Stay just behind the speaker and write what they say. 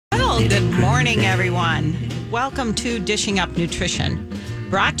Well, good morning, everyone. Welcome to Dishing Up Nutrition,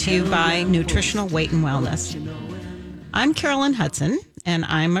 brought to you by Nutritional Weight and Wellness. I'm Carolyn Hudson, and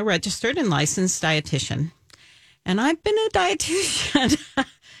I'm a registered and licensed dietitian. And I've been a dietitian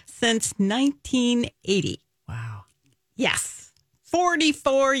since 1980. Wow. Yes,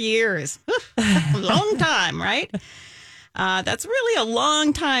 44 years. Long time, right? That's really a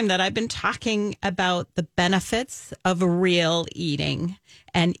long time that I've been talking about the benefits of real eating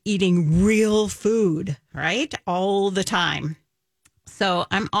and eating real food, right? All the time. So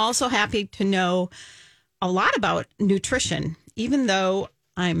I'm also happy to know a lot about nutrition, even though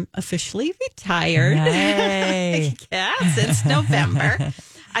I'm officially retired. Hey. Yeah, since November.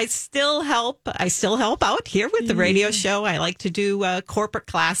 I still help out here with the radio show. I like to do corporate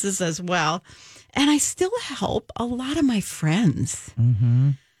classes as well. And I still help a lot of my friends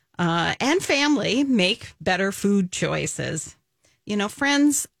and family make better food choices. You know,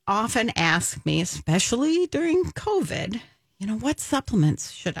 friends often ask me, especially during COVID, you know, what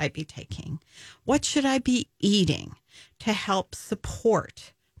supplements should I be taking? What should I be eating to help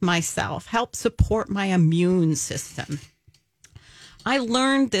support myself, help support my immune system? I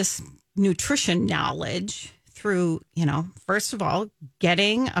learned this nutrition knowledge through, you know, first of all,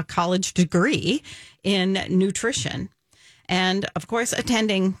 getting a college degree in nutrition. And of course,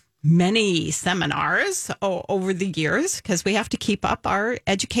 attending many seminars over the years because we have to keep up our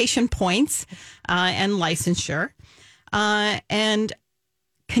education points and licensure and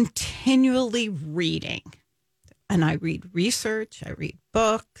continually reading. And I read research, I read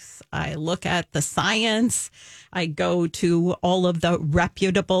books, I look at the science, I go to all of the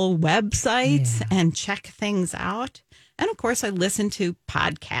reputable websites and check things out. And of course, I listen to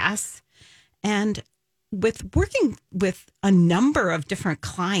podcasts. And with working with a number of different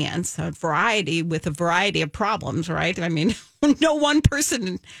clients, with a variety of problems, right? I mean, no one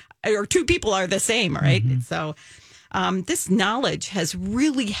person or two people are the same, right? So this knowledge has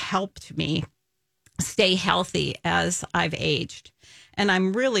really helped me stay healthy as I've aged. And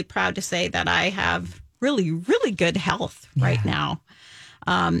I'm really proud to say that I have really, really good health right now.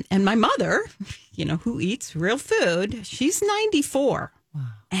 And my mother, you know, who eats real food, she's 94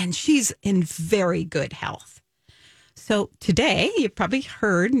 and she's in very good health. So today, you probably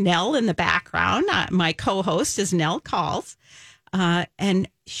heard Nell in the background. My co-host is Nell Calls. And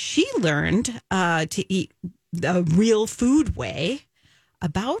she learned to eat the real food way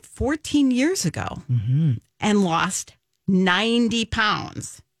about 14 years ago and lost 90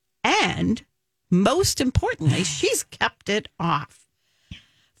 pounds. And most importantly, she's kept it off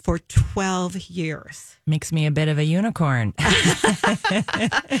for 12 years. Makes me a bit of a unicorn.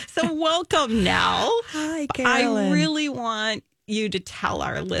 So welcome, Nell. Hi, Carolyn. I really want you to tell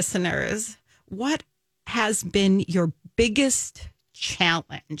our listeners what has been your biggest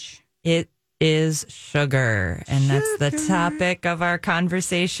challenge. It is sugar. And that's the topic of our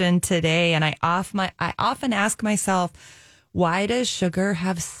conversation today. And I often ask myself, why does sugar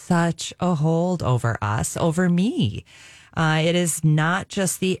have such a hold over us, over me? It is not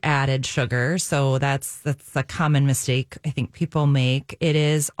just the added sugar. So that's a common mistake I think people make. It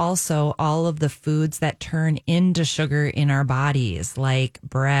is also all of the foods that turn into sugar in our bodies, like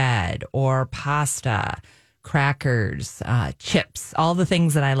bread or pasta, crackers, chips, all the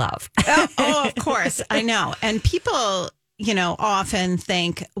things that I love. Of course. I know. And people, you know, often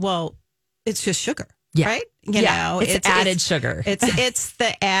think, well, it's just sugar. Yeah. Right? You know, it's added sugar. It's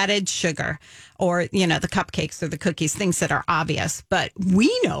the added sugar or, you know, the cupcakes or the cookies, things that are obvious. But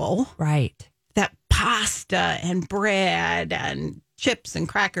we know that pasta and bread and chips and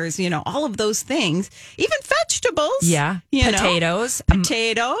crackers, you know, all of those things, even vegetables. Yeah. Potatoes.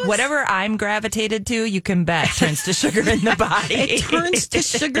 Whatever I'm gravitated to, you can bet turns to sugar in the body. It turns to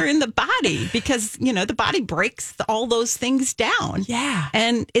sugar in the body because, you know, the body breaks all those things down. Yeah.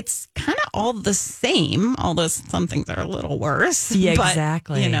 And it's kind of all the same, although some things are a little worse. Yeah, but,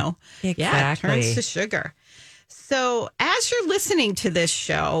 exactly. You know, exactly. Yeah, it turns to sugar. So as you're listening to this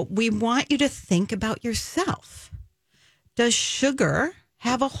show, we want you to think about yourself. Does sugar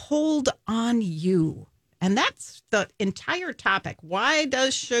have a hold on you? And that's the entire topic. Why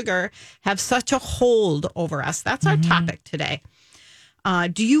does sugar have such a hold over us? That's our topic today.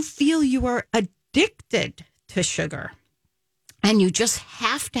 Do you feel you are addicted to sugar and you just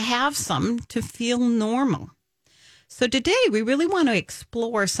have to have some to feel normal? So today we really want to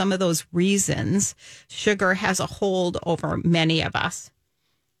explore some of those reasons sugar has a hold over many of us.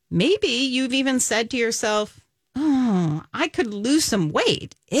 Maybe you've even said to yourself, oh, I could lose some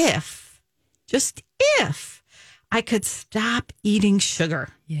weight if I could stop eating sugar.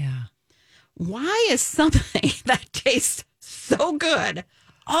 Yeah. Why is something that tastes so good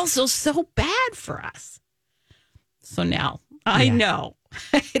also so bad for us. So now I know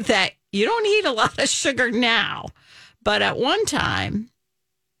that you don't eat a lot of sugar now, but at one time,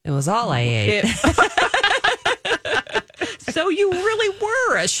 it was all I ate. So you really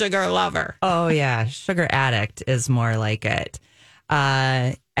were a sugar lover. Oh, yeah. Sugar addict is more like it.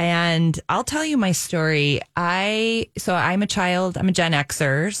 And I'll tell you my story. I'm a child. I'm a Gen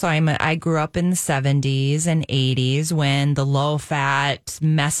Xer. So I grew up in the 70s and 80s when the low fat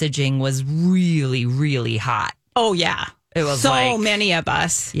messaging was really, really hot. Oh, yeah. It was so many of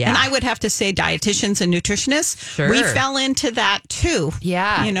us. Yeah. And I would have to say dietitians and nutritionists. Sure. We fell into that too.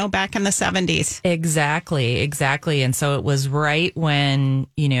 Yeah. Back in the 70s. Exactly. And so it was right when,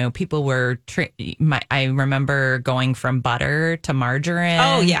 people were, I remember going from butter to margarine.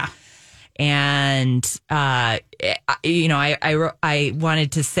 Oh, yeah. And, I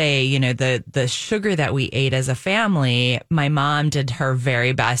wanted to say, the sugar that we ate as a family, my mom did her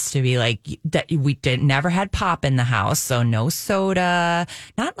very best to be like that. We never had pop in the house. So no soda,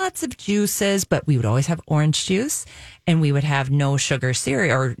 not lots of juices, but we would always have orange juice and we would have no sugar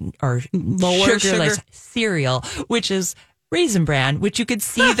cereal or lower sugarless sugar cereal, which is Raisin Bran, which you could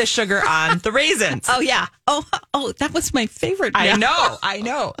see the sugar on the raisins. Oh, yeah. Oh, that was my favorite. I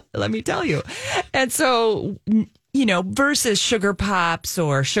know. Let me tell you. And so, versus Sugar Pops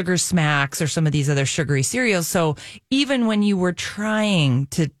or Sugar Smacks or some of these other sugary cereals. So even when you were trying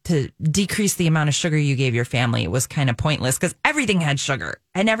to decrease the amount of sugar you gave your family, it was kind of pointless because everything had sugar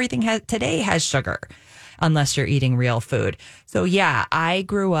and everything today has sugar unless you're eating real food. So yeah, I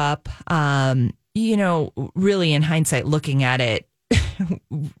grew up, really in hindsight, looking at it,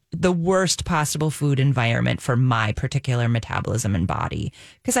 the worst possible food environment for my particular metabolism and body,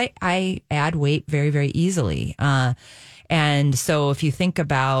 because I add weight very, very easily. And so if you think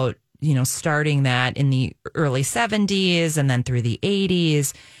about, starting that in the early 70s and then through the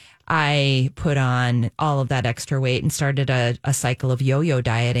 80s, I put on all of that extra weight and started a cycle of yo-yo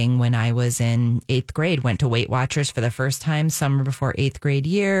dieting when I was in 8th grade, went to Weight Watchers for the first time, summer before 8th grade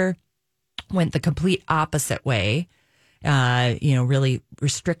year. Went the complete opposite way, really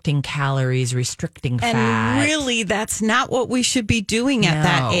restricting calories, restricting fat. And really, that's not what we should be doing at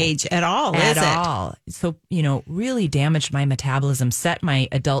that age at all, is it? At all. So, really damaged my metabolism, set my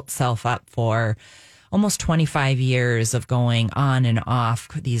adult self up for almost 25 years of going on and off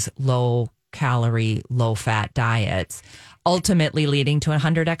these low calorie, low fat diets, ultimately leading to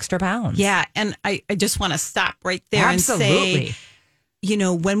 100 extra pounds. Yeah. And I just want to stop right there Absolutely. And say,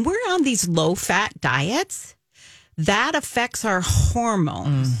 when we're on these low fat diets, that affects our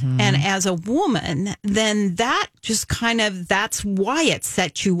hormones. Mm-hmm. And as a woman, then that just that's why it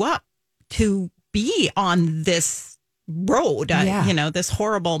set you up to be on this road, this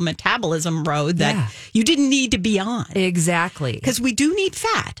horrible metabolism road that you didn't need to be on. Exactly. Because we do need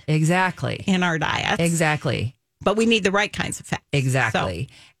fat. Exactly. In our diets. Exactly. But we need the right kinds of fat. Exactly.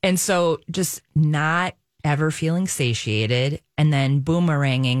 And so just not ever feeling satiated and then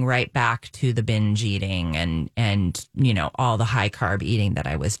boomeranging right back to the binge eating and all the high carb eating that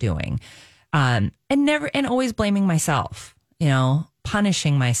I was doing. And always blaming myself,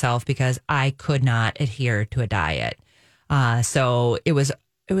 punishing myself because I could not adhere to a diet. So it was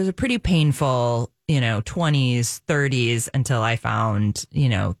a pretty painful, 20s, 30s until I found,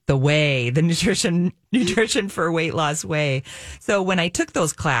 the nutrition for weight loss way. So when I took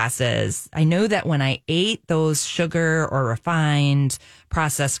those classes, I know that when I ate those sugar or refined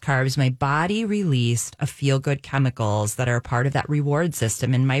processed carbs, my body released a feel-good chemicals that are part of that reward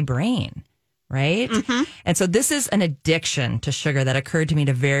system in my brain. Right. Mm-hmm. And so this is an addiction to sugar that occurred to me at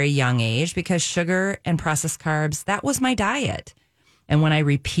a very young age because sugar and processed carbs, that was my diet. And when I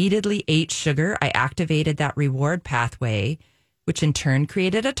repeatedly ate sugar, I activated that reward pathway, which in turn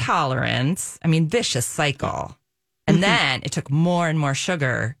created a tolerance. Vicious cycle. And then it took more and more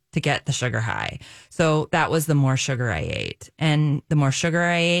sugar to get the sugar high. So that was the more sugar I ate. And the more sugar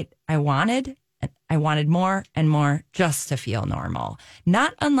I ate, I wanted more and more just to feel normal.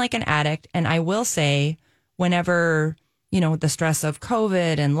 Not unlike an addict. And I will say, whenever, the stress of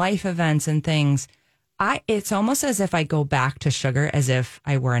COVID and life events and things, it's almost as if I go back to sugar as if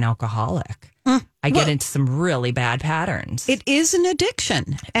I were an alcoholic. I get into some really bad patterns. It is an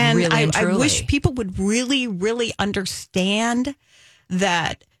addiction. And really I wish people would really, really understand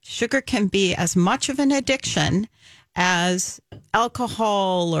that sugar can be as much of an addiction as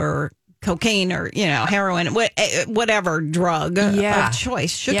alcohol or cocaine or, heroin, whatever drug of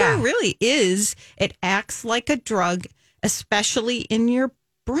choice. Sugar really is, it acts like a drug, especially in your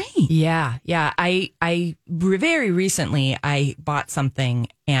brain. Yeah. Very recently, I bought something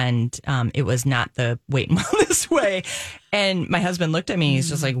and it was not the Weight and Wellness way. And my husband looked at me. He's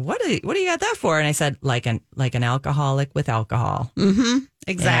just like, "What do you got that for?" And I said, like an alcoholic with alcohol. Mm-hmm.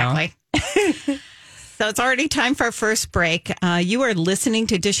 Exactly. So it's already time for our first break. You are listening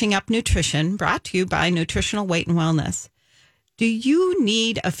to Dishing Up Nutrition, brought to you by Nutritional Weight and Wellness. Do you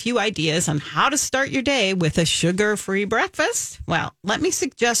need a few ideas on how to start your day with a sugar-free breakfast? Well, let me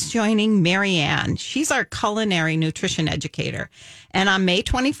suggest joining Marianne. She's our culinary nutrition educator. And on May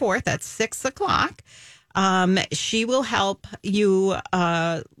 24th at 6 o'clock, she will help you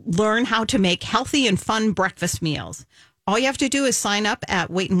learn how to make healthy and fun breakfast meals. All you have to do is sign up at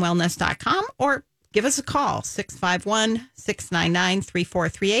weightandwellness.com or give us a call,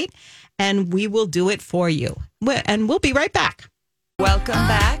 651-699-3438, and we will do it for you. And we'll be right back. Welcome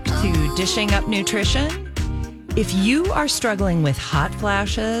back to Dishing Up Nutrition. If you are struggling with hot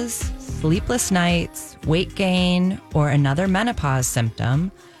flashes, sleepless nights, weight gain, or another menopause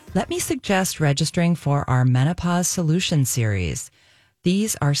symptom, let me suggest registering for our Menopause Solution Series.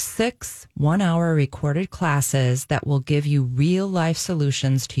 These are 6 one-hour recorded classes that will give you real-life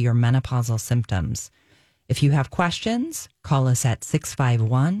solutions to your menopausal symptoms. If you have questions, call us at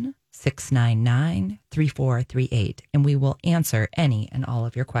 651-699-3438, and we will answer any and all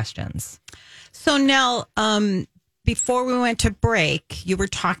of your questions. So now, before we went to break, you were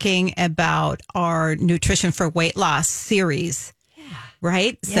talking about our Nutrition for Weight Loss series.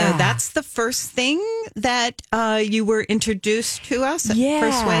 Right? Yeah. So that's the first thing that you were introduced to us at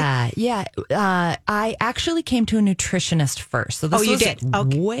First Weight? Yeah. I actually came to a nutritionist first. So this you was did?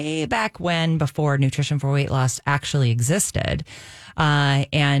 Okay. way back when, before Nutrition for Weight Loss actually existed.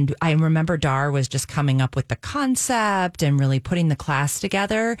 And I remember Dar was just coming up with the concept and really putting the class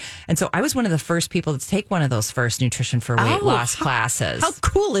together. And so I was one of the first people to take one of those first Nutrition for Weight Loss classes. How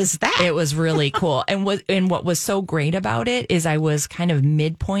cool is that? It was really cool. And what was so great about it is I was kind of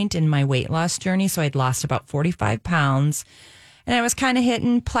midpoint in my weight loss journey. So I'd lost about 45 pounds. And I was kind of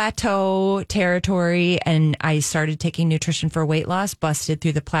hitting plateau territory, and I started taking Nutrition for Weight Loss, busted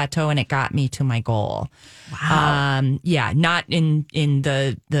through the plateau, and it got me to my goal. Wow. Not in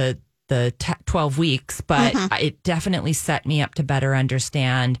the 12 weeks, but it definitely set me up to better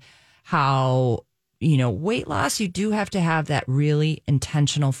understand how, weight loss, you do have to have that really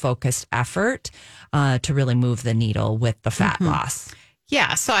intentional, focused effort to really move the needle with the fat loss.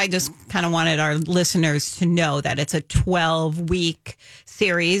 Yeah, so I just kind of wanted our listeners to know that it's a 12-week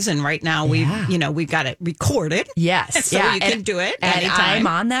series, and right now we've got it recorded. Yes, so you can do it anytime. I'm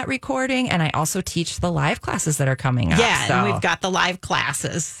on that recording, and I also teach the live classes that are coming up. Yeah, so. and we've got the live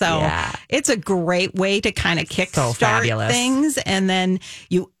classes, so it's a great way to kind of kickstart things, and then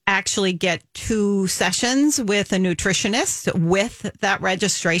you actually get 2 sessions with a nutritionist with that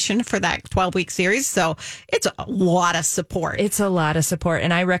registration for that 12-week series. So it's a lot of support. It's a lot of support.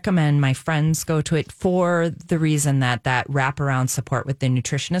 And I recommend my friends go to it for the reason that wraparound support with the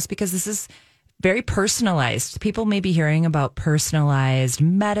nutritionist, because this is very personalized. People may be hearing about personalized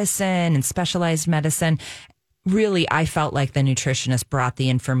medicine and specialized medicine. Really, I felt like the nutritionist brought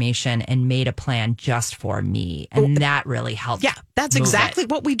the information and made a plan just for me. And that really helped. Yeah, that's exactly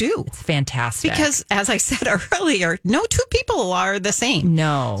what we do. It's fantastic. Because, as I said earlier, no 2 people are the same.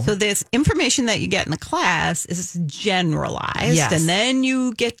 No. So this information that you get in the class is generalized. Yes. And then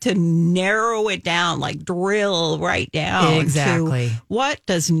you get to narrow it down, like drill right down. Exactly. To what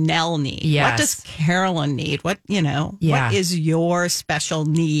does Nell need? Yes. What does Carolyn need? What is your special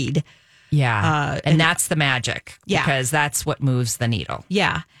need? Yeah. And that's the magic. Yeah. Because that's what moves the needle.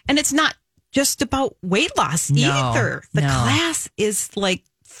 Yeah. And it's not just about weight loss either. The class is like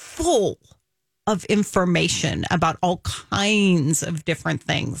full of information about all kinds of different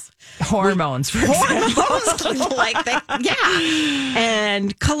things. Hormones, for example. Like that. Yeah.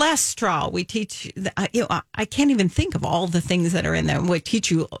 And cholesterol. We teach, I can't even think of all the things that are in there. We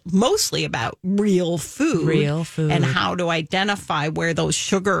teach you mostly about real food. And how to identify where those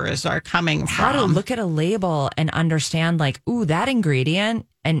sugars are coming from. How to look at a label and understand, like, ooh, that ingredient.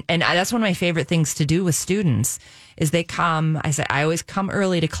 And that's one of my favorite things to do with students is they come. I always come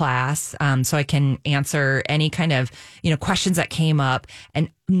early to class so I can answer any kind of questions that came up.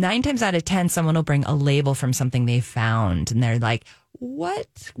 And 9 times out of 10, someone will bring a label from something they found, and they're like, "What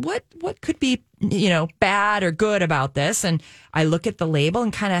could be bad or good about this?" And I look at the label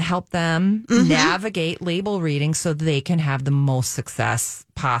and kind of help them navigate label reading so they can have the most success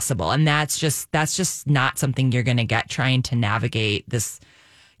possible. And that's just not something you're going to get trying to navigate this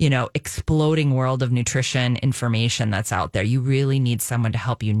exploding world of nutrition information that's out there. You really need someone to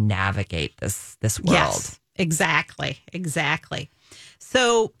help you navigate this world. Yes, exactly.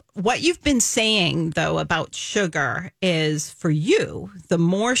 So what you've been saying, though, about sugar is for you, the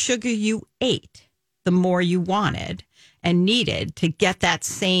more sugar you ate, the more you wanted and needed to get that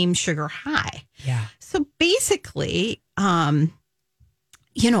same sugar high. Yeah. So basically,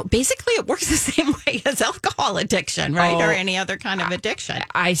 basically it works the same way as alcohol addiction, right? Or any other kind of addiction.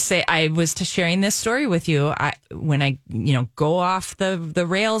 I was sharing this story with you. When I go off the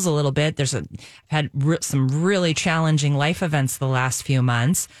rails a little bit, I've had some really challenging life events the last few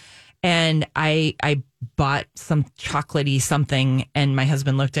months. And I bought some chocolatey something, and my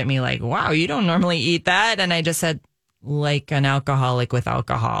husband looked at me like, wow, you don't normally eat that. And I just said, like an alcoholic with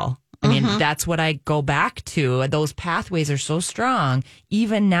alcohol. I mean, that's what I go back to. Those pathways are so strong.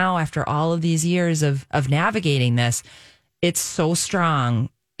 Even now, after all of these years of navigating this, it's so strong.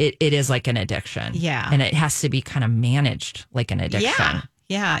 It is like an addiction. Yeah. And it has to be kind of managed like an addiction.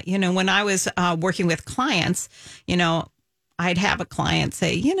 Yeah. When I was working with clients, I'd have a client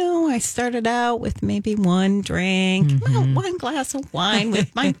say, I started out with maybe one drink, one glass of wine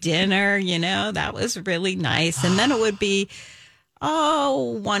with my dinner, that was really nice. And then it would be,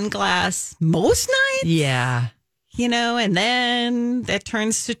 one glass most nights. Yeah. And then that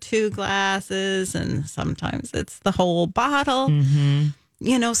turns to 2 glasses, and sometimes it's the whole bottle.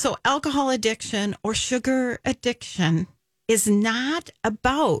 So alcohol addiction or sugar addiction is not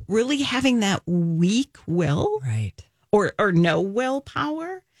about really having that weak will. Right. Or no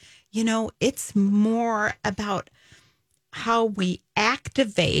willpower. It's more about how we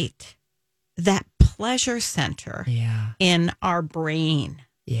activate that pleasure center in our brain.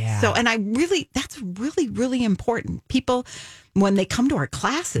 Yeah. So, and that's really, really important. People, when they come to our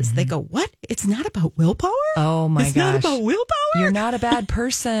classes, they go, what? It's not about willpower? Oh my gosh. It's not about willpower? You're not a bad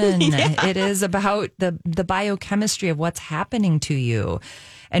person. It is about the biochemistry of what's happening to you.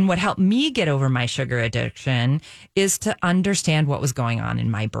 And what helped me get over my sugar addiction is to understand what was going on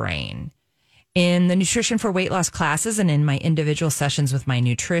in my brain. In the Nutrition for Weight Loss classes and in my individual sessions with my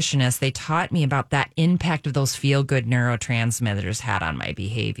nutritionist, they taught me about that impact of those feel-good neurotransmitters had on my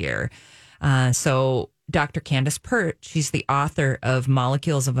behavior. So Dr. Candace Pert, she's the author of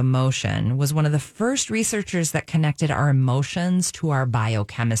Molecules of Emotion, was one of the first researchers that connected our emotions to our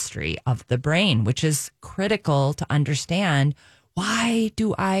biochemistry of the brain, which is critical to understand. Why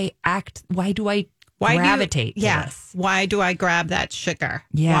do I gravitate to this? Why do I grab that sugar?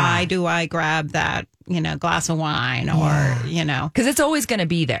 Yeah. Why do I grab that, glass of wine or, Because it's always going to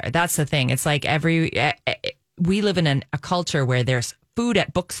be there. That's the thing. It's like we live in a culture where there's food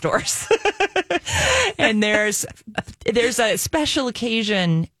at bookstores and there's a special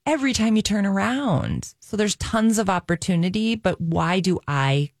occasion every time you turn around. So there's tons of opportunity, but why do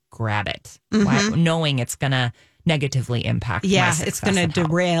I grab it? Why, knowing it's going to negatively impact my success. It's going to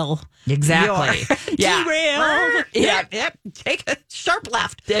derail. Exactly. Derail. Yep. Take a sharp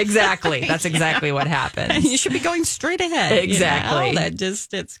left. Exactly. That's exactly what happens. You should be going straight ahead. Exactly.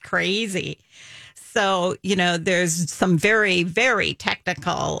 It's crazy. So, there's some very, very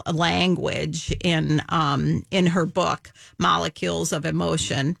technical language in her book, Molecules of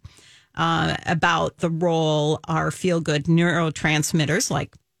Emotion, about the role our feel-good neurotransmitters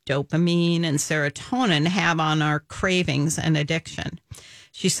like dopamine and serotonin have on our cravings and addiction.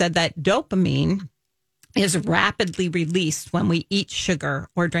 She said that dopamine is rapidly released when we eat sugar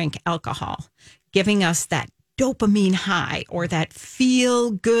or drink alcohol, giving us that dopamine high or that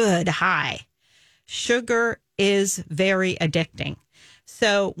feel good high. Sugar is very addicting.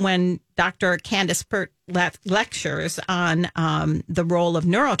 So when Dr. Candace Pert lectures on the role of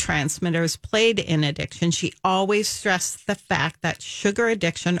neurotransmitters played in addiction, she always stressed the fact that sugar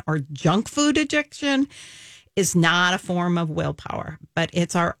addiction or junk food addiction is not a form of willpower, but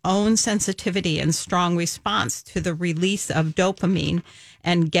it's our own sensitivity and strong response to the release of dopamine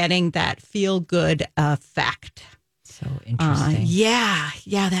and getting that feel-good effect. So interesting.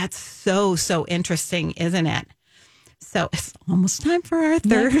 That's so interesting, isn't it? So it's almost time for our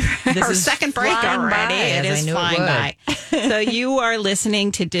second break already. It is flying by. So you are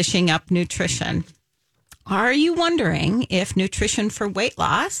listening to Dishing Up Nutrition. Are you wondering if Nutrition for Weight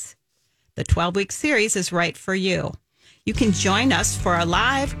Loss, the 12-week series, is right for you? You can join us for a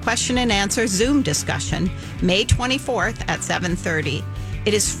live question and answer Zoom discussion May 24th at 7:30.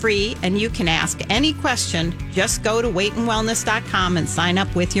 It is free and you can ask any question. Just go to weightandwellness.com and sign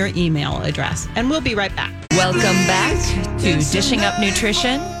up with your email address. And we'll be right back. Welcome back to Dishing Up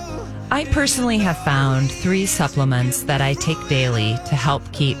Nutrition. I personally have found 3 supplements that I take daily to help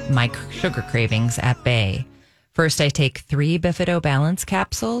keep my sugar cravings at bay. First, I take 3 Bifido Balance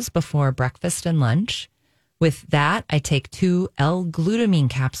capsules before breakfast and lunch. With that, I take 2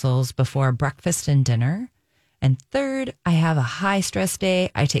 L-glutamine capsules before breakfast and dinner. And third, I have a high stress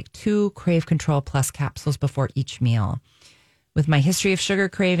day. I take 2 Crave Control Plus capsules before each meal. With my history of sugar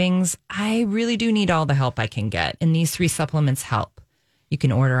cravings, I really do need all the help I can get, and these 3 supplements help. You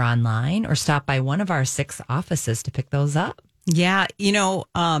can order online or stop by one of our 6 offices to pick those up. Yeah.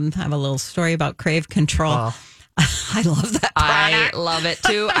 I have a little story about Crave Control. Oh. I love that product. I love it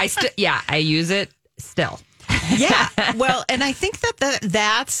too. I use it still. Yeah. Well, and I think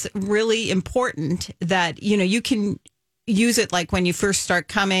that's really important that, you can use it like when you first start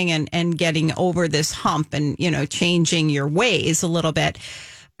coming and getting over this hump and, changing your ways a little bit.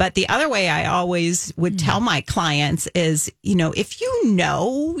 But the other way I always would tell my clients is, if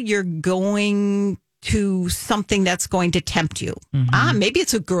you're going to something that's going to tempt you. Maybe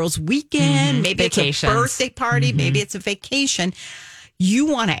it's a girl's weekend, maybe Vacations. It's a birthday party, maybe it's a vacation. You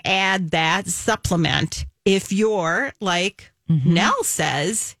want to add that supplement if you're like Nell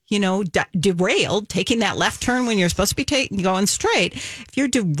says, derailed, taking that left turn when you're supposed to be going straight. If you're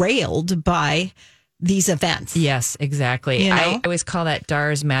derailed by these events. Yes, exactly. I always call that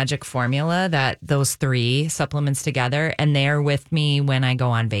Dar's magic formula, that those 3 supplements together, and they're with me when I go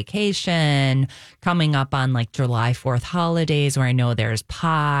on vacation, coming up on like July 4th holidays where I know there's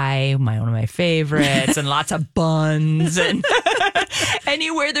pie, one of my favorites, and lots of buns. And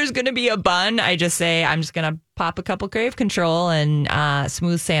anywhere there's going to be a bun, I just say, I'm just going to pop a couple Crave Control and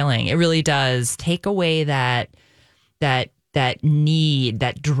smooth sailing. It really does take away that need,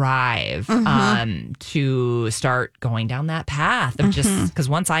 that drive to start going down that path of just because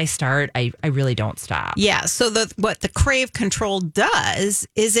once I start, I really don't stop. Yeah. So what the Crave Control does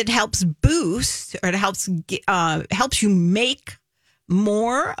is it helps boost, or it helps you make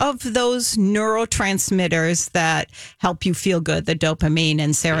more of those neurotransmitters that help you feel good, the dopamine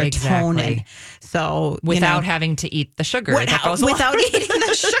and serotonin. Exactly. So without having to eat the sugar that goes without eating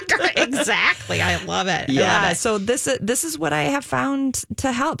the sugar. Exactly. I love it. Yeah. So this is what I have found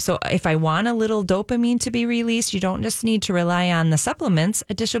to help. So if I want a little dopamine to be released, you don't just need to rely on the supplements.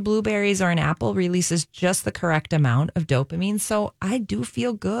 A dish of blueberries or an apple releases just the correct amount of dopamine. So I do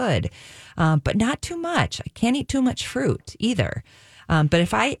feel good, but not too much. I can't eat too much fruit either. But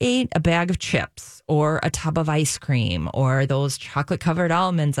if I ate a bag of chips or a tub of ice cream or those chocolate covered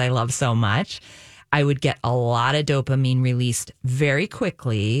almonds I love so much, I would get a lot of dopamine released very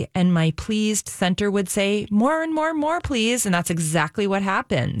quickly. And my pleased center would say, more and more and more, please. And that's exactly what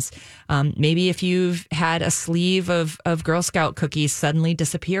happens. Maybe if you've had a sleeve of Girl Scout cookies suddenly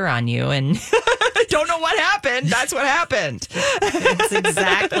disappear on you and don't know what happened, that's what happened. That's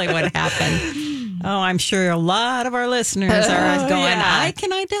exactly what happened. Oh, I'm sure a lot of our listeners are going, I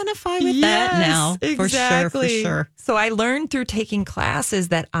can identify with that now. Exactly. For sure. So I learned through taking classes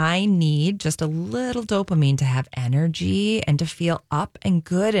that I need just a little dopamine to have energy and to feel up and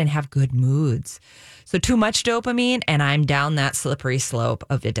good and have good moods. So too much dopamine and I'm down that slippery slope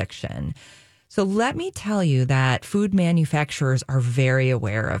of addiction. So let me tell you that food manufacturers are very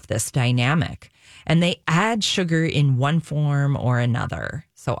aware of this dynamic and they add sugar in one form or another.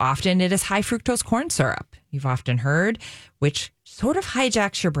 So often it is high fructose corn syrup, you've often heard, which sort of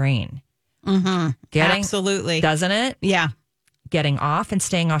hijacks your brain. Absolutely. Doesn't it? Yeah. Getting off and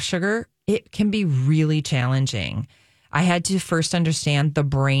staying off sugar, it can be really challenging. I had to first understand the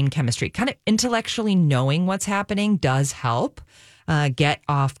brain chemistry. Kind of intellectually knowing what's happening does help get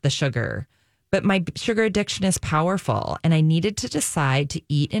off the sugar. But my sugar addiction is powerful, and I needed to decide to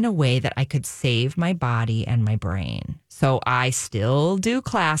eat in a way that I could save my body and my brain. So I still do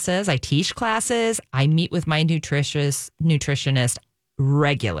classes. I teach classes. I meet with my nutritionist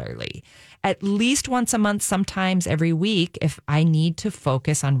regularly, at least once a month, sometimes every week, if I need to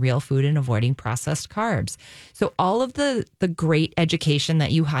focus on real food and avoiding processed carbs. So all of the great education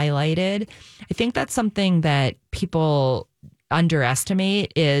that you highlighted, I think that's something that people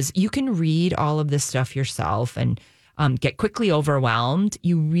underestimate is you can read all of this stuff yourself and get quickly overwhelmed.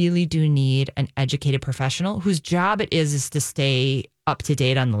 You really do need an educated professional whose job it is to stay up to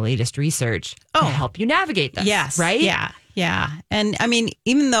date on the latest research to help you navigate this. Yes. Right? Yeah. Yeah. And I mean,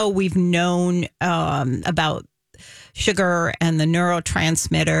 even though we've known about sugar and the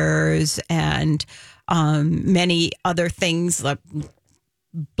neurotransmitters and many other things like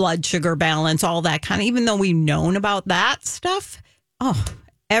blood sugar balance, all that kind of, even though we've known about that stuff,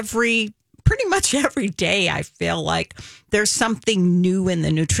 pretty much every day, I feel like there's something new in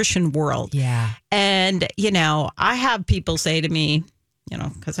the nutrition world. Yeah. And, I have people say to me,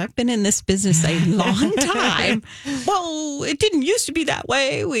 because I've been in this business a long time. Well, it didn't used to be that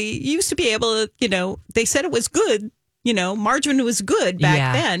way. We used to be able to, they said it was good, margarine was good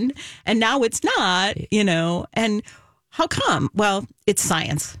back then. And now it's not, and how come? Well, it's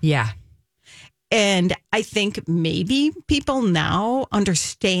science. Yeah. And I think maybe people now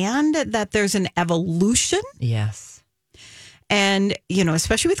understand that there's an evolution. Yes. And,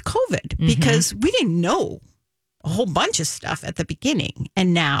 especially with COVID, because we didn't know a whole bunch of stuff at the beginning.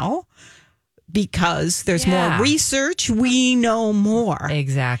 And now, because there's more research, we know more.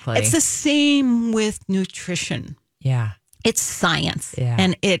 Exactly. It's the same with nutrition. Yeah. It's science Yeah.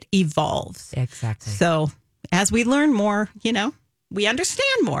 and it evolves. Exactly. So as we learn more, we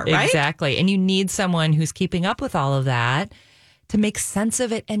understand more, right? Exactly. And you need someone who's keeping up with all of that to make sense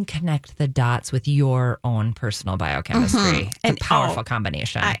of it and connect the dots with your own personal biochemistry. It's a powerful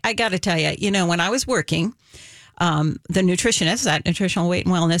combination. I got to tell you, when I was working, the nutritionist at Nutritional Weight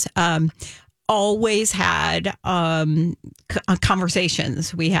and Wellness always had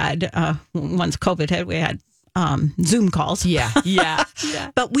conversations. We had, once COVID hit, we had Zoom calls. Yeah.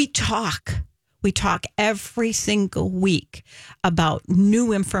 But we talk every single week about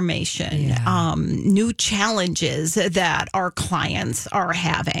new information, new challenges that our clients are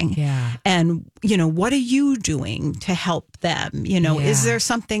having. Yeah. And, what are you doing to help them? Is there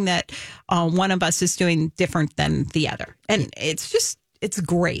something that one of us is doing different than the other? And it's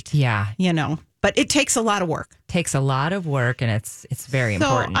great. Yeah. But it takes a lot of work. Takes a lot of work, and it's very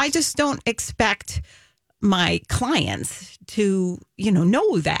important. So I just don't expect my clients to,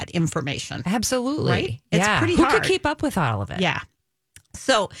 know that information. Absolutely. Right? It's pretty Who hard. could keep up with all of it? Yeah.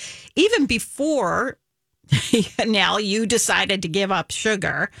 So even before now you decided to give up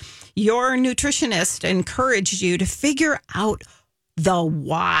sugar, your nutritionist encouraged you to figure out the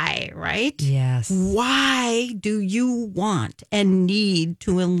why, right? Yes. Why do you want and need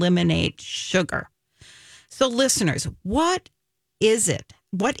to eliminate sugar? So listeners, what is it?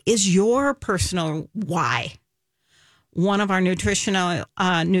 What is your personal why? One of our nutrition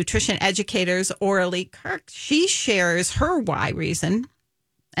educators, Orly Kirk, she shares her why reason,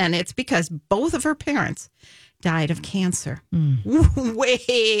 and it's because both of her parents died of cancer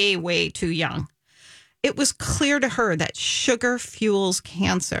way, way too young. It was clear to her that sugar fuels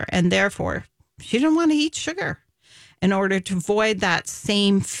cancer, and therefore she didn't want to eat sugar in order to avoid that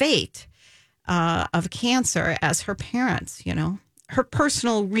same fate of cancer as her parents, Her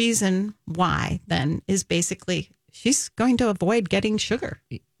personal reason why then is basically she's going to avoid getting sugar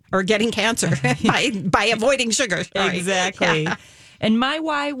or getting cancer by avoiding sugar. Sorry. Exactly. Yeah. And my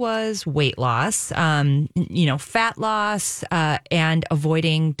why was weight loss, fat loss, and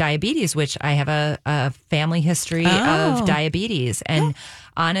avoiding diabetes, which I have a family history of diabetes. And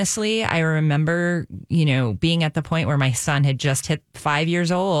honestly, I remember, being at the point where my son had just hit 5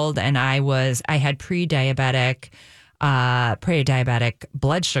 years old, and I had pre-diabetic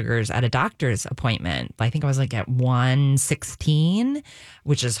blood sugars at a doctor's appointment. I think I was at 116,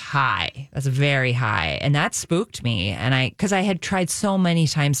 which is high. That's very high. And that spooked me. And because I had tried so many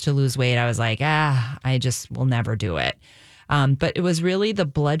times to lose weight, I was like, I just will never do it. But it was really the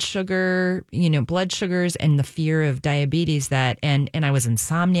blood sugars and the fear of diabetes and I was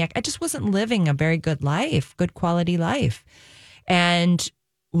insomniac. I just wasn't living a very good quality life. And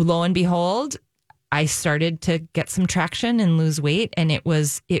lo and behold, I started to get some traction and lose weight. And it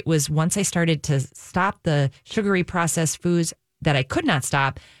was once I started to stop the sugary processed foods that I could not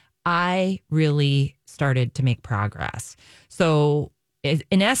stop, I really started to make progress. So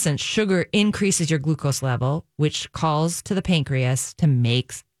in essence, sugar increases your glucose level, which calls to the pancreas to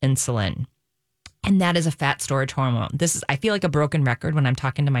make insulin. And that is a fat storage hormone. I feel like a broken record when I'm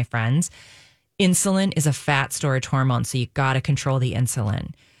talking to my friends. Insulin is a fat storage hormone. So you got to control the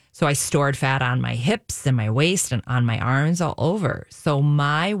insulin. So I stored fat on my hips and my waist and on my arms all over. So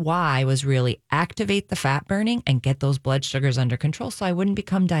my why was really activate the fat burning and get those blood sugars under control so I wouldn't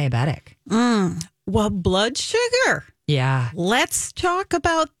become diabetic. Well, blood sugar. Yeah. Let's talk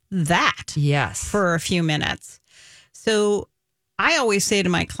about that. Yes. For a few minutes. So I always say to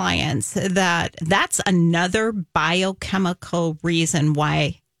my clients that that's another biochemical reason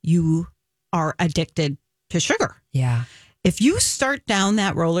why you are addicted to sugar. Yeah. If you start down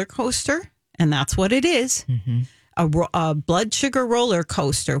that roller coaster, and that's what it is, a blood sugar roller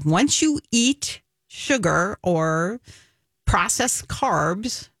coaster, once you eat sugar or processed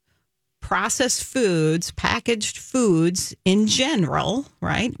carbs, processed foods, packaged foods in general,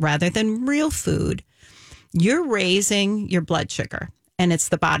 right, rather than real food, you're raising your blood sugar. And it's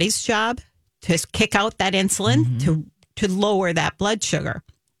the body's job to kick out that insulin to lower that blood sugar.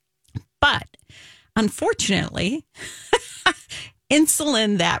 But unfortunately,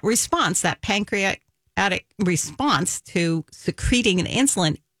 insulin, that pancreatic response to secreting the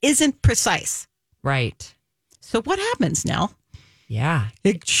insulin isn't precise. Right. So what happens now? Yeah.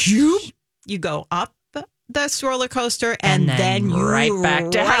 You go up this roller coaster and then you right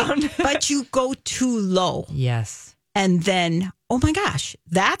back down. but you go too low. Yes. And then, oh my gosh,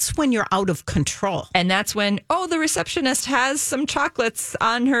 that's when you're out of control. And that's when, the receptionist has some chocolates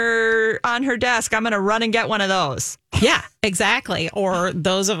on her desk. I'm going to run and get one of those. Yeah, exactly. Or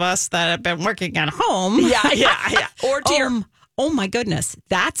those of us that have been working at home. Yeah. Or to oh my goodness.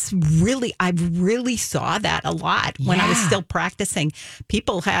 I really saw that a lot when I was still practicing.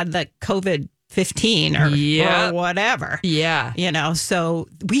 People had the COVID-15 or whatever. Yeah. So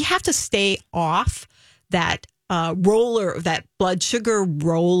we have to stay off that that blood sugar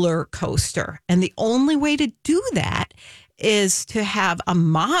roller coaster. And the only way to do that is to have a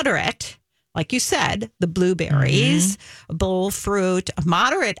moderate, like you said, the blueberries, bowl fruit, a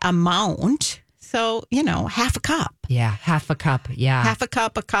moderate amount. So, half a cup. Yeah, half a cup. Yeah. Half a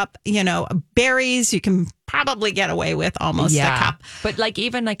cup, berries you can probably get away with almost a cup. But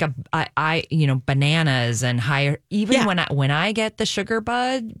even bananas and higher, when I get the sugar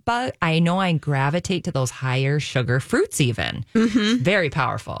bug, I know I gravitate to those higher sugar fruits even. Mm-hmm. Very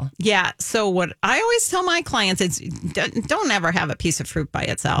powerful. Yeah. So what I always tell my clients is don't ever have a piece of fruit by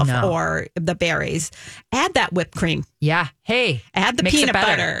itself or the berries. Add that whipped cream. Yeah. Hey, add the peanut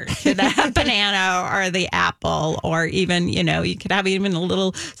butter to that banana or the apple, or even, you could have even a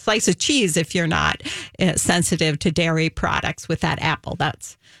little slice of cheese if you're not sensitive to dairy products with that apple.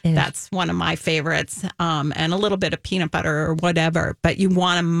 That's one of my favorites. And a little bit of peanut butter or whatever. But you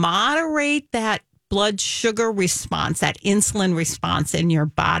want to moderate that blood sugar response, that insulin response in your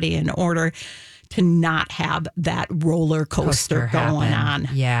body in order to not have that roller coaster going on.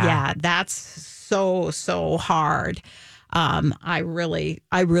 Yeah, that's so hard. I really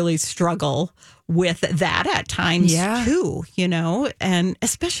struggle with that at times too, and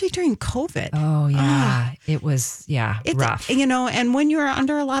especially during COVID. Oh yeah. It was rough. And when you're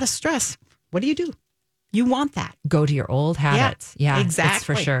under a lot of stress, what do? You want that. Go to your old habits. Yeah, exactly. It's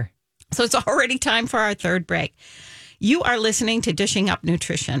for sure. So it's already time for our third break. You are listening to Dishing Up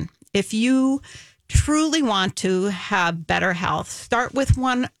Nutrition. If you truly want to have better health, start with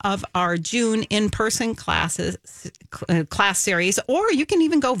one of our June in-person class series, or you can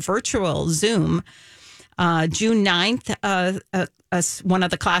even go virtual Zoom. June 9th, one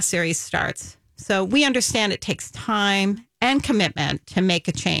of the class series starts. So we understand it takes time and commitment to make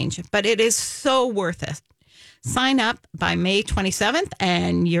a change, but it is so worth it. Sign up by May 27th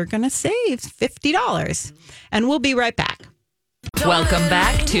and you're going to save $50. And we'll be right back. Welcome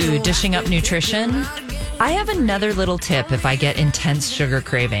back to Dishing Up Nutrition. I have another little tip if I get intense sugar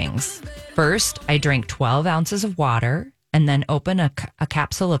cravings. First, I drink 12 ounces of water and then open a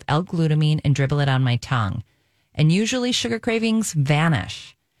capsule of L-glutamine and dribble it on my tongue. And usually sugar cravings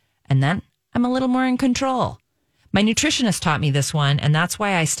vanish. And then I'm a little more in control. My nutritionist taught me this one, and that's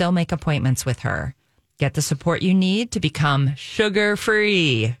why I still make appointments with her. Get the support you need to become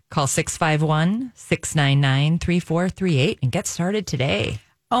sugar-free. Call 651-699-3438 and get started today.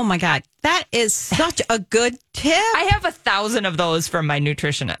 Oh, my God. That is such a good tip. I have 1,000 of those from my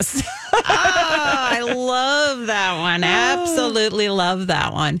nutritionist. I love that one. Absolutely love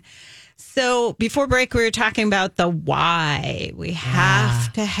that one. So before break, we were talking about the why. We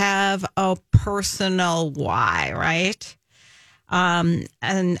have to have a personal why, right?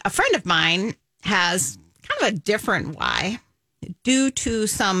 And a friend of mine has kind of a different why. Due to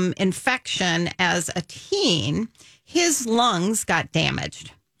some infection as a teen, his lungs got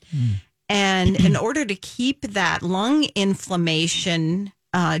damaged. And in order to keep that lung inflammation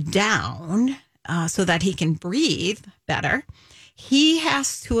down so that he can breathe better, he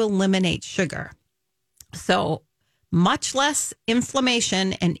has to eliminate sugar. So much less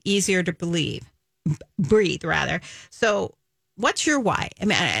inflammation and easier to breathe rather. So what's your why? I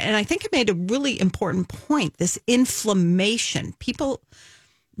mean, and I think I made a really important point, this inflammation. People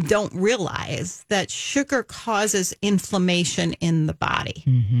don't realize that sugar causes inflammation in the body.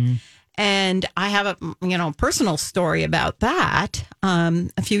 Mm-hmm. And I have a personal story about that.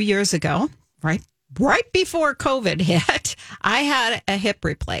 A few years ago, right before COVID hit, I had a hip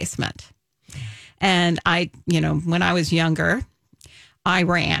replacement. And when I was younger, I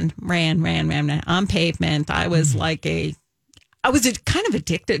ran on pavement. I was kind of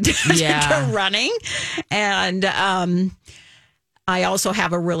addicted to running. And I also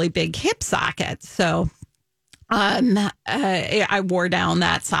have a really big hip socket. So I wore down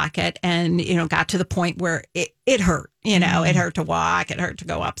that socket and, got to the point where it hurt. It hurt to walk. It hurt to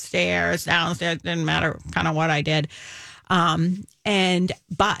go upstairs, downstairs. Didn't matter kind of what I did.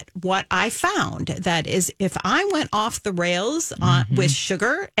 But what I found that is if I went off the rails with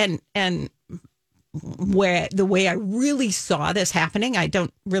sugar and where the way I really saw this happening, I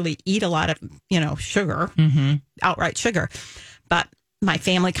don't really eat a lot of, sugar, outright sugar, but my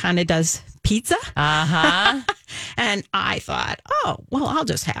family kind of does pizza. And I thought, oh, well, I'll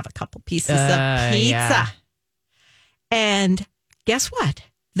just have a couple pieces of pizza. Yeah. And guess what?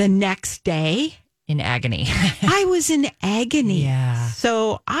 The next day, In agony. I was in agony. Yeah.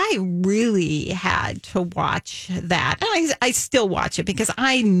 So I really had to watch that. And I still watch it because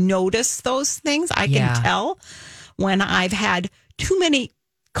I notice those things. I Yeah. can tell when I've had too many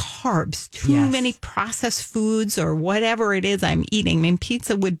carbs, too Yes. many processed foods or whatever it is I'm eating. I mean,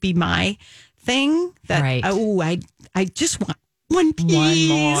 pizza would be my thing. That, Right. I just want one piece. One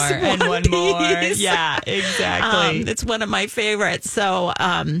more and one more. piece. Yeah, exactly. It's one of my favorites. So,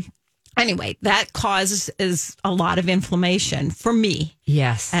 anyway, that causes a lot of inflammation for me.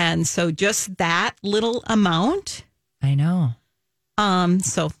 Yes. And so just that little amount. I know.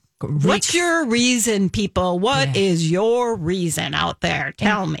 So what's your reason, people? What is your reason out there?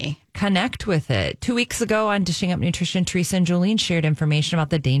 Tell me. Connect with it. 2 weeks ago on Dishing Up Nutrition, Teresa and Jolene shared information about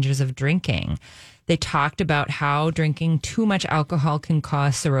the dangers of drinking. They talked about how drinking too much alcohol can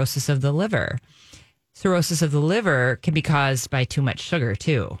cause cirrhosis of the liver. Cirrhosis of the liver can be caused by too much sugar,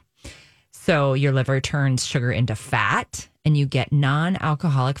 too. So your liver turns sugar into fat and you get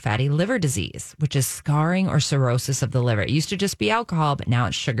non-alcoholic fatty liver disease, which is scarring or cirrhosis of the liver. It used to just be alcohol, but now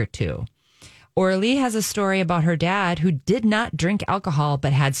it's sugar, too. Orly has a story about her dad who did not drink alcohol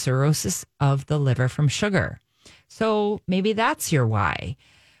but had cirrhosis of the liver from sugar. So maybe that's your why.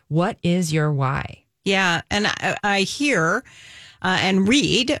 What is your why? Yeah. And I hear and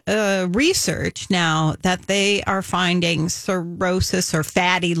read research now that they are finding cirrhosis or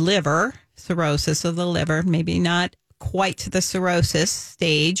fatty liver, cirrhosis of the liver, maybe not quite to the cirrhosis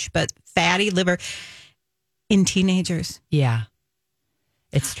stage, but fatty liver in teenagers. Yeah.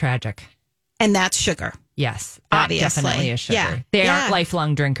 It's tragic. And that's sugar. Yes. That Obviously. definitely is sugar. Yeah. They Yeah. aren't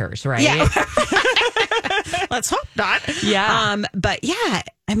lifelong drinkers, right? Yeah. Let's hope not. Yeah. But yeah,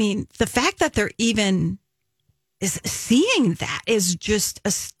 I mean, the fact that they're even seeing that is just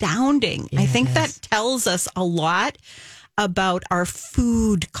astounding. I think that tells us a lot about our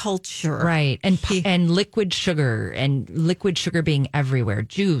food culture. Right. And liquid sugar being everywhere.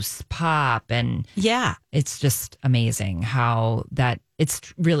 Juice, pop, and Yeah. it's just amazing how it's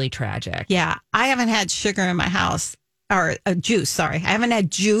really tragic. Yeah. I haven't had sugar in my house or juice. Sorry. I haven't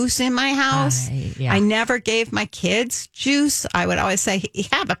had juice in my house. Yeah. I never gave my kids juice. I would always say,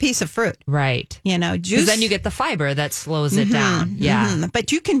 have a piece of fruit. Right. Juice. Because then you get the fiber that slows it down. Yeah.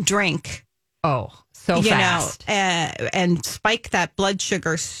 But you can drink. Oh, so fast. And spike that blood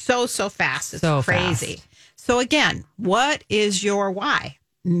sugar so fast. It's So crazy. fast. So again, what is your why?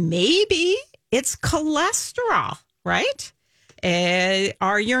 Maybe it's cholesterol, right?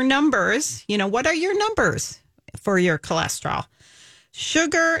 Are your numbers, what are your numbers for your cholesterol?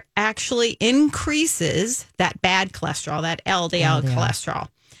 Sugar actually increases that bad cholesterol, that LDL cholesterol,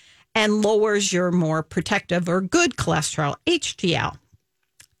 and lowers your more protective or good cholesterol, HDL.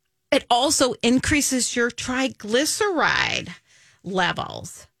 It also increases your triglyceride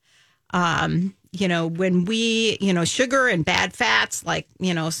levels. When we, sugar and bad fats like,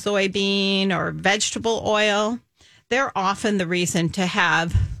 soybean or vegetable oil, they're often the reason to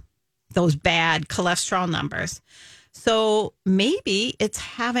have those bad cholesterol numbers. So maybe it's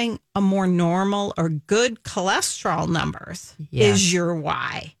having a more normal or good cholesterol numbers is your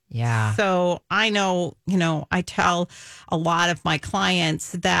why. Yeah. So I know, I tell a lot of my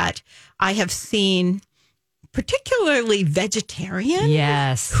clients that I have seen, particularly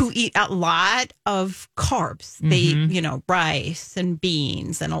vegetarian, who eat a lot of carbs. They eat, rice and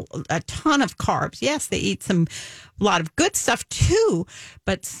beans and a ton of carbs. Yes, they eat a lot of good stuff too,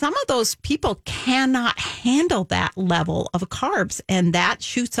 but some of those people cannot handle that level of carbs, and that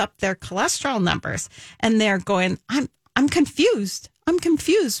shoots up their cholesterol numbers. And they're going, I'm confused.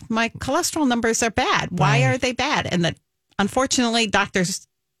 My cholesterol numbers are bad. Why are they bad? And that, unfortunately, doctors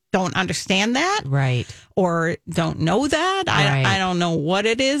don't understand that, right, or don't know that. Right. I don't know what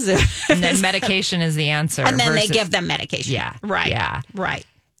it is. And then medication is the answer. And then they give them medication. Yeah. Right. Yeah. Right.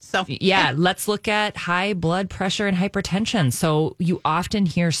 So let's look at high blood pressure and hypertension. So you often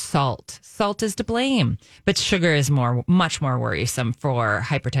hear salt. Salt is to blame, but sugar is much more worrisome for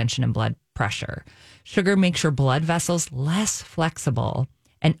hypertension and blood pressure. Sugar makes your blood vessels less flexible,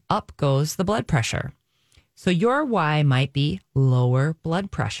 and up goes the blood pressure. So your why might be lower blood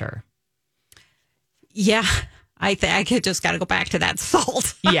pressure. Yeah. I just got to go back to that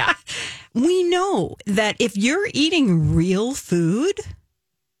salt. Yeah. We know that if you're eating real food,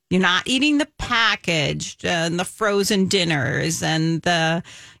 You're not eating the packaged and the frozen dinners and the,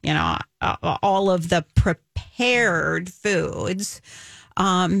 all of the prepared foods.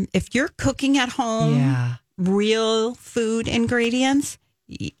 If you're cooking at home, real food ingredients,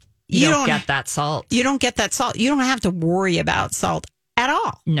 you don't get that salt. You don't get that salt. You don't have to worry about salt at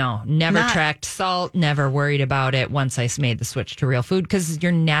all. No, never tracked salt, never worried about it once I made the switch to real food, because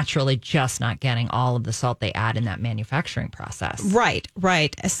you're naturally just not getting all of the salt they add in that manufacturing process. Right.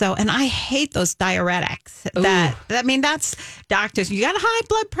 So, and I hate those diuretics. That's doctors. You got high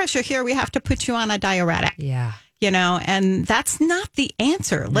blood pressure here. We have to put you on a diuretic. Yeah. And that's not the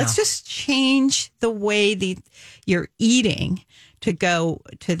answer. No. Let's just change the way you're eating to go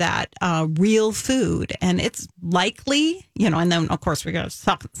to that real food. And it's likely, and then, of course, we got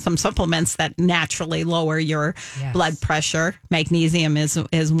some supplements that naturally lower your blood pressure. Magnesium is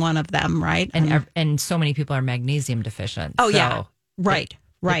one of them, right? And so many people are magnesium deficient. Oh, yeah. Right.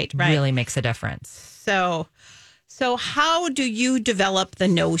 It really makes a difference. So how do you develop the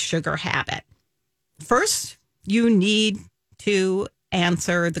no sugar habit? First, you need to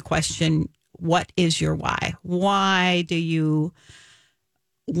answer the question, what is your why? Why do you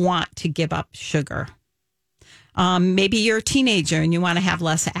want to give up sugar? Maybe you're a teenager and you want to have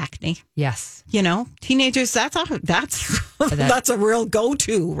less acne. Yes. Teenagers, that's a real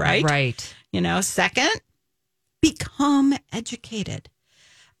go-to, right? Right. Second, become educated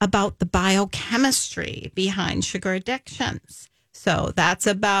about the biochemistry behind sugar addictions. So that's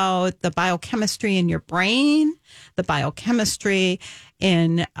about the biochemistry in your brain, the biochemistry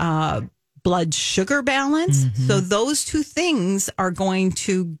in blood sugar balance. Mm-hmm. So those two things are going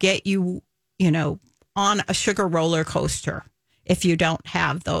to get you, on a sugar roller coaster if you don't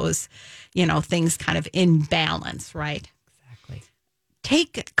have those, things kind of in balance, right? Exactly.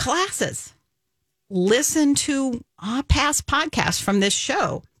 Take classes. Listen to past podcasts from this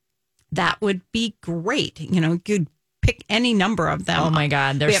show. That would be great. You'd pick any number of them. Oh my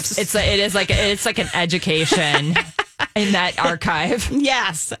God. It's like an education in that archive.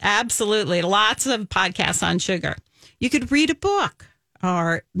 Yes, absolutely. Lots of podcasts on sugar. You could read a book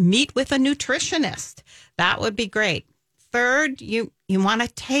or meet with a nutritionist. That would be great. Third, you want to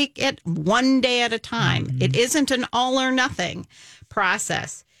take it one day at a time. Mm-hmm. It isn't an all or nothing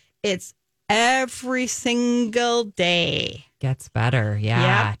process. It's every single day. Gets better.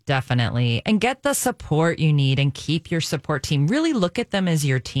 Yeah, definitely. And get the support you need and keep your support team. Really look at them as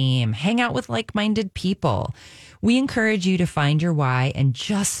your team. Hang out with like-minded people. We encourage you to find your why and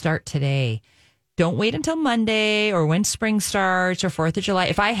just start today. Don't wait until Monday or when spring starts or 4th of July.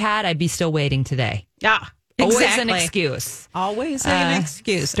 If I had, I'd be still waiting today. Yeah. Exactly. Always an excuse. Always an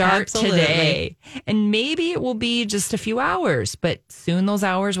excuse. Start Absolutely. today. And maybe it will be just a few hours, but soon those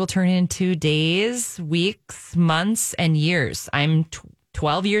hours will turn into days, weeks, months, and years. I'm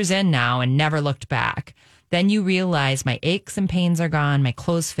 12 years in now and never looked back. Then you realize my aches and pains are gone. My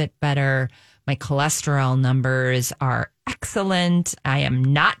clothes fit better. My cholesterol numbers are excellent. I am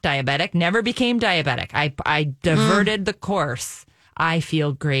not diabetic, never became diabetic. I diverted the course. I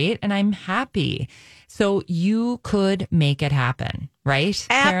feel great and I'm happy. So you could make it happen, right,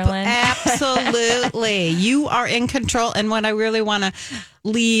 Carolyn? Absolutely. You are in control. And what I really want to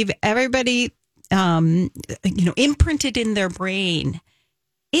leave everybody, imprinted in their brain,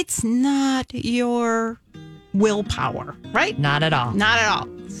 it's not your willpower, right? Not at all. Not at all.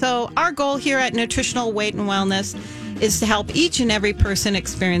 So our goal here at Nutritional Weight and Wellness is to help each and every person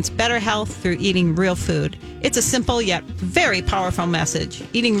experience better health through eating real food. It's a simple yet very powerful message.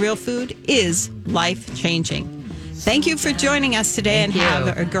 Eating real food is life-changing. Thank you for joining us today and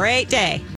have a great day.